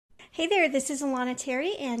Hey there, this is Alana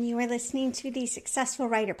Terry, and you are listening to the Successful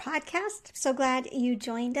Writer Podcast. So glad you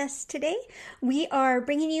joined us today. We are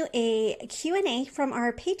bringing you a Q&A from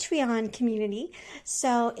our Patreon community.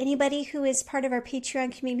 So anybody who is part of our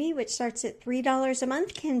Patreon community, which starts at $3 a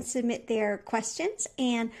month, can submit their questions,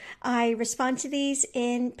 and I respond to these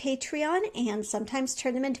in Patreon and sometimes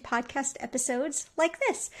turn them into podcast episodes like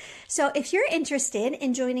this. So if you're interested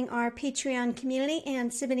in joining our Patreon community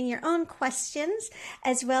and submitting your own questions,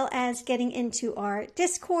 as well as getting into our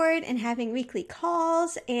Discord and having weekly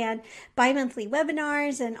calls and bi-monthly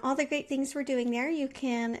webinars and all the great things we're doing there, you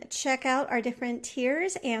can check out our different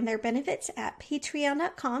tiers and their benefits at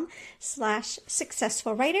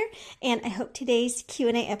patreon.com/successfulwriter. And I hope today's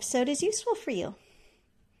Q&A episode is useful for you.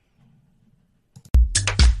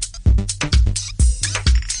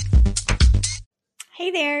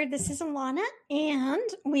 Hey there, this is Alana, and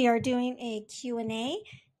we are doing a Q&A,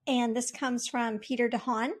 and this comes from Peter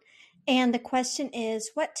DeHaan. And the question is,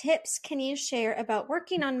 what tips can you share about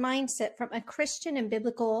working on mindset from a Christian and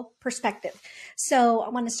biblical perspective? So I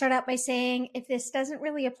want to start out by saying, if this doesn't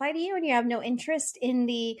really apply to you and you have no interest in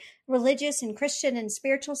the religious and Christian and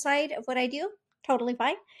spiritual side of what I do, totally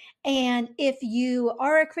fine. And if you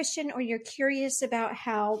are a Christian or you're curious about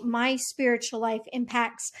how my spiritual life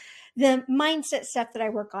impacts the mindset stuff that I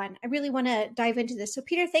work on, I really want to dive into this. So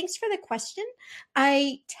Peter, thanks for the question.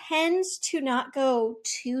 I tend to not go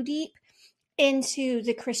too deep into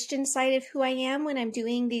the Christian side of who I am when I'm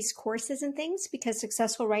doing these courses and things, because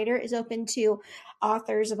Successful Writer is open to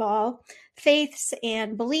authors of all faiths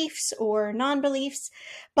and beliefs or non-beliefs.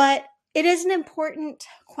 But it is an important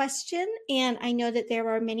question, and I know that there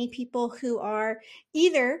are many people who are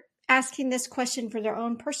either asking this question for their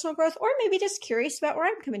own personal growth or maybe just curious about where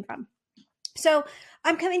I'm coming from. So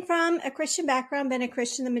I'm coming from a Christian background, been a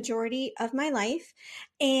Christian the majority of my life.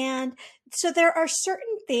 And so there are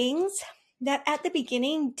certain things that at the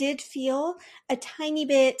beginning did feel a tiny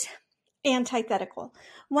bit antithetical,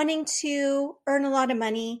 wanting to earn a lot of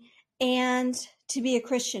money and to be a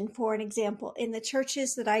Christian, for an example. In the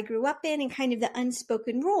churches that I grew up in, and kind of the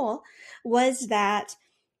unspoken rule was that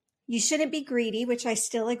you shouldn't be greedy, which I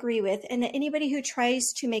still agree with, and that anybody who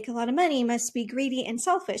tries to make a lot of money must be greedy and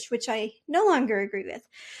selfish, which I no longer agree with.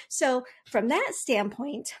 So from that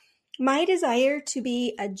standpoint, my desire to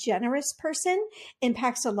be a generous person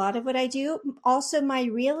impacts a lot of what I do. Also, my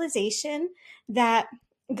realization that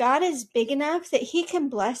God is big enough that he can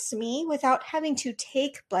bless me without having to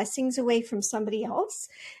take blessings away from somebody else.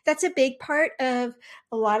 That's a big part of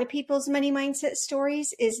a lot of people's money mindset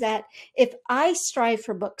stories, is that if I strive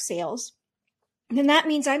for book sales, then that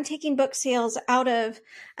means I'm taking book sales out of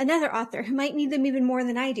another author who might need them even more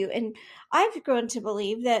than I do. And I've grown to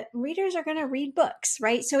believe that readers are going to read books,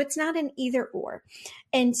 right? So it's not an either or.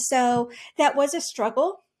 And so that was a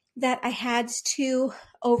struggle that I had to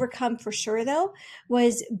overcome for sure, though,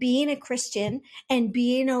 was being a Christian and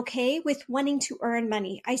being okay with wanting to earn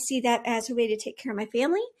money. I see that as a way to take care of my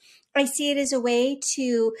family. I see it as a way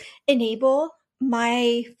to enable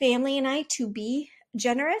my family and I to be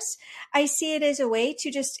generous. I see it as a way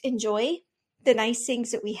to just enjoy the nice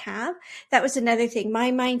things that we have. That was another thing.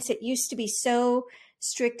 My mindset used to be so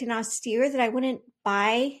strict and austere that I wouldn't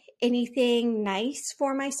buy anything nice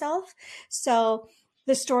for myself. So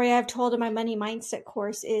the story I've told in my money mindset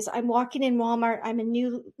course is I'm walking in Walmart. I'm a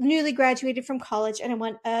newly graduated from college, and I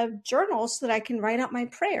want a journal so that I can write out my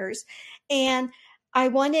prayers. And I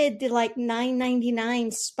wanted the like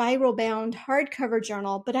 $9.99 spiral bound hardcover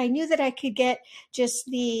journal, but I knew that I could get just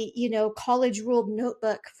the, college ruled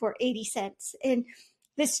notebook for 80 cents. And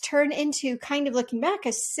this turned into, kind of looking back,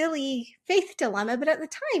 a silly faith dilemma. But at the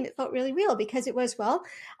time it felt really real, because it was, well,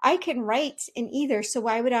 I can write in either. So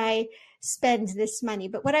why would I spend this money?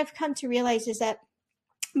 But what I've come to realize is that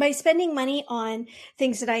by spending money on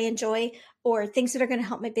things that I enjoy, or things that are going to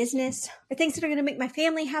help my business, or things that are going to make my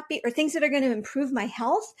family happy, or things that are going to improve my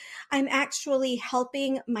health, I'm actually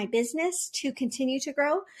helping my business to continue to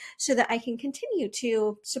grow so that I can continue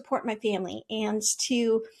to support my family and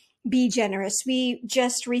to be generous. We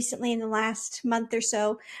just recently, in the last month or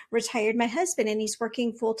so, retired my husband, and he's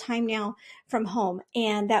working full time now from home.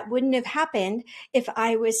 And that wouldn't have happened if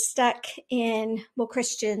I was stuck in, well,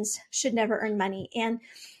 Christians should never earn money. And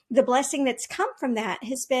the blessing that's come from that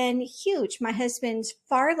has been huge. My husband's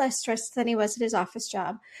far less stressed than he was at his office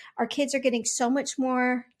job. Our kids are getting so much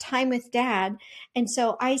more time with dad. And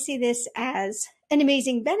so I see this as an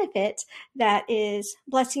amazing benefit that is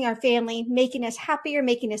blessing our family, making us happier,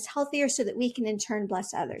 making us healthier, so that we can in turn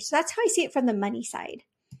bless others. So that's how I see it from the money side.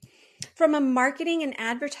 From a marketing and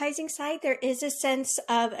advertising side, there is a sense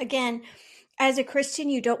of, again, as a Christian,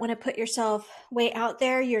 you don't want to put yourself way out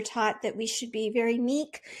there. You're taught that we should be very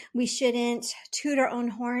meek. We shouldn't toot our own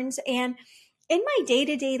horns. And in my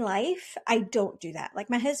day-to-day life, I don't do that.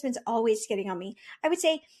 Like my husband's always getting on me. I would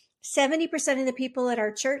say 70% of the people at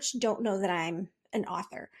our church don't know that I'm an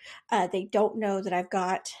author. They don't know that I've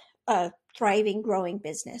got a thriving, growing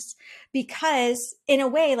business because in a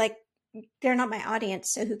way, like they're not my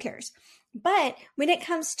audience, so who cares? But when it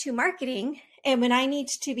comes to marketing and when I need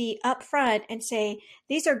to be upfront and say,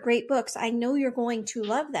 these are great books, I know you're going to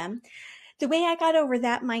love them. The way I got over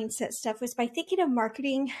that mindset stuff was by thinking of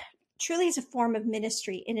marketing truly as a form of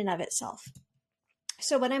ministry in and of itself.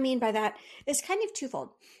 So what I mean by that is kind of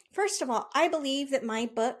twofold. First of all, I believe that my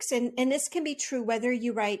books, and this can be true whether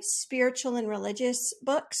you write spiritual and religious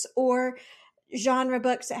books or genre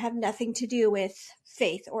books that have nothing to do with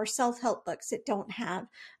faith or self-help books that don't have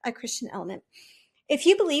a Christian element. If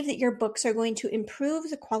you believe that your books are going to improve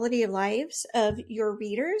the quality of lives of your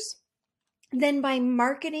readers, then by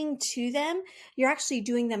marketing to them, you're actually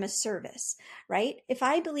doing them a service, right? If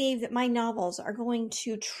I believe that my novels are going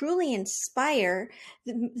to truly inspire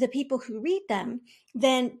the people who read them,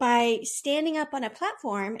 then by standing up on a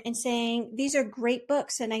platform and saying, these are great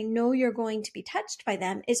books and I know you're going to be touched by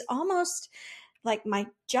them is almost like my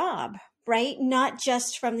job, right? Not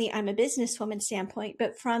just from the I'm a businesswoman standpoint,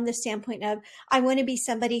 but from the standpoint of I want to be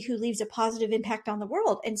somebody who leaves a positive impact on the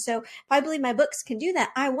world. And so if I believe my books can do that,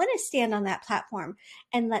 I want to stand on that platform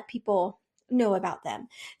and let people know about them.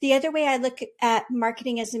 The other way I look at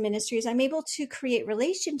marketing as a ministry is I'm able to create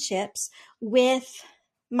relationships with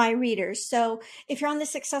my readers. So if you're on the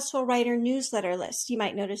Successful Writer newsletter list, you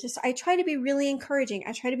might notice this. I try to be really encouraging.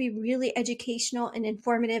 I try to be really educational and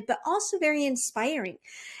informative, but also very inspiring.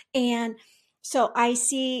 And so I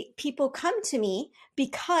see people come to me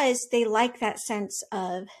because they like that sense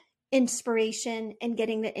of inspiration and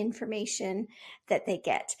getting the information that they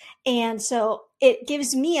get. And so it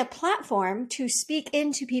gives me a platform to speak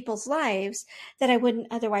into people's lives that I wouldn't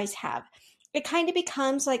otherwise have. It kind of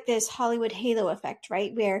becomes like this Hollywood halo effect,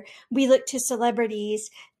 right? Where we look to celebrities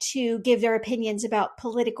to give their opinions about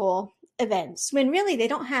political events when really they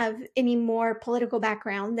don't have any more political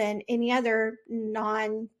background than any other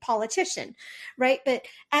non-politician, right? But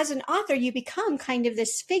as an author, you become kind of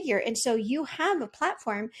this figure. And so you have a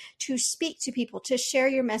platform to speak to people, to share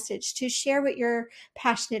your message, to share what you're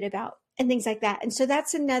passionate about and things like that. And so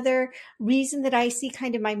that's another reason that I see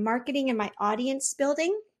kind of my marketing and my audience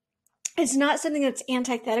building. It's not something that's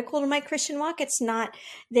antithetical to my Christian walk. It's not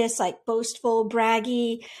this like boastful,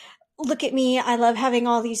 braggy, look at me, I love having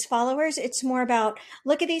all these followers. It's more about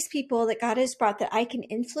look at these people that God has brought that I can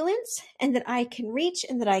influence and that I can reach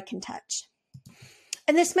and that I can touch.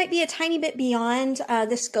 And this might be a tiny bit beyond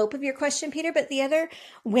the scope of your question, Peter, but the other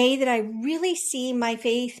way that I really see my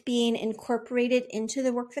faith being incorporated into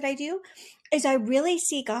the work that I do is I really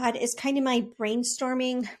see God as kind of my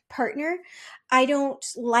brainstorming partner. I don't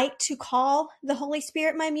like to call the Holy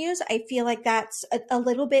Spirit my muse. I feel like that's a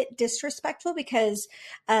little bit disrespectful because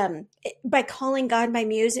by calling God my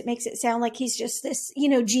muse, it makes it sound like he's just this,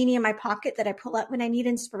 genie in my pocket that I pull up when I need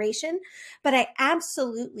inspiration. But I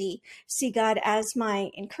absolutely see God as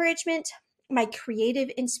my encouragement, my creative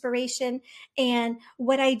inspiration, and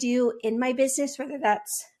what I do in my business, whether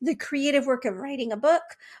that's the creative work of writing a book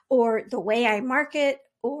or the way I market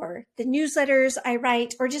or the newsletters I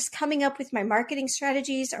write, or just coming up with my marketing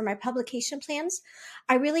strategies or my publication plans.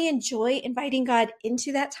 I really enjoy inviting God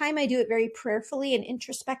into that time. I do it very prayerfully and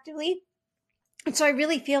introspectively. And so I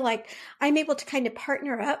really feel like I'm able to kind of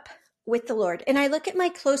partner up with the Lord. And I look at my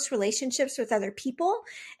close relationships with other people,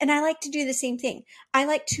 and I like to do the same thing. I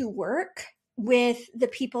like to work with the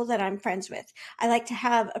people that I'm friends with. I like to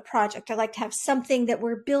have a project. I like to have something that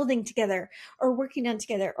we're building together or working on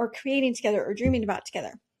together or creating together or dreaming about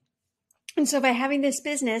together. And so by having this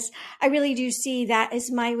business, I really do see that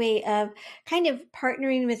as my way of kind of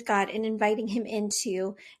partnering with God and inviting him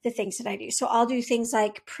into the things that I do. So I'll do things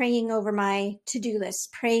like praying over my to-do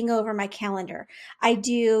list, praying over my calendar. I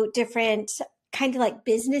do different kind of like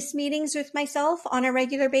business meetings with myself on a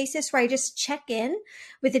regular basis where I just check in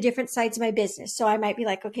with the different sides of my business. So I might be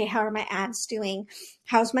like, okay, how are my ads doing?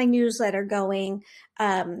 How's my newsletter going?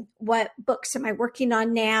 What books am I working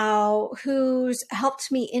on now? Who's helped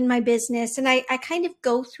me in my business? And I kind of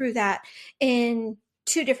go through that in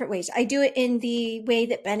two different ways. I do it in the way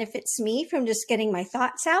that benefits me from just getting my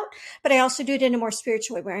thoughts out, but I also do it in a more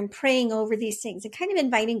spiritual way where I'm praying over these things and kind of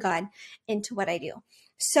inviting God into what I do.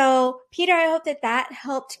 So, Peter, I hope that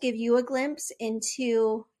helped give you a glimpse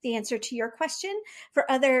into the answer to your question. For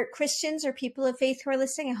other Christians or people of faith who are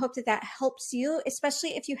listening, I hope that helps you,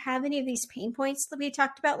 especially if you have any of these pain points that we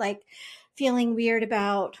talked about, like feeling weird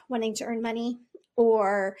about wanting to earn money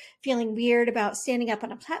or feeling weird about standing up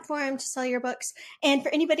on a platform to sell your books. And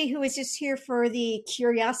for anybody who is just here for the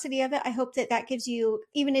curiosity of it, I hope that that gives you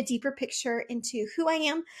even a deeper picture into who I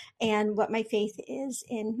am and what my faith is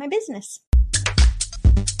in my business.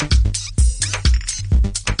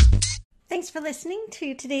 Thanks for listening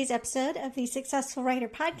to today's episode of the Successful Writer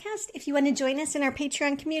Podcast. If you want to join us in our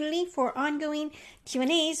Patreon community for ongoing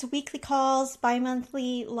Q&As, weekly calls,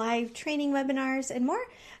 bi-monthly live training webinars, and more,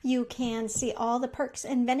 you can see all the perks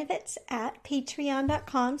and benefits at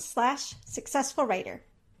patreon.com/successfulwriter.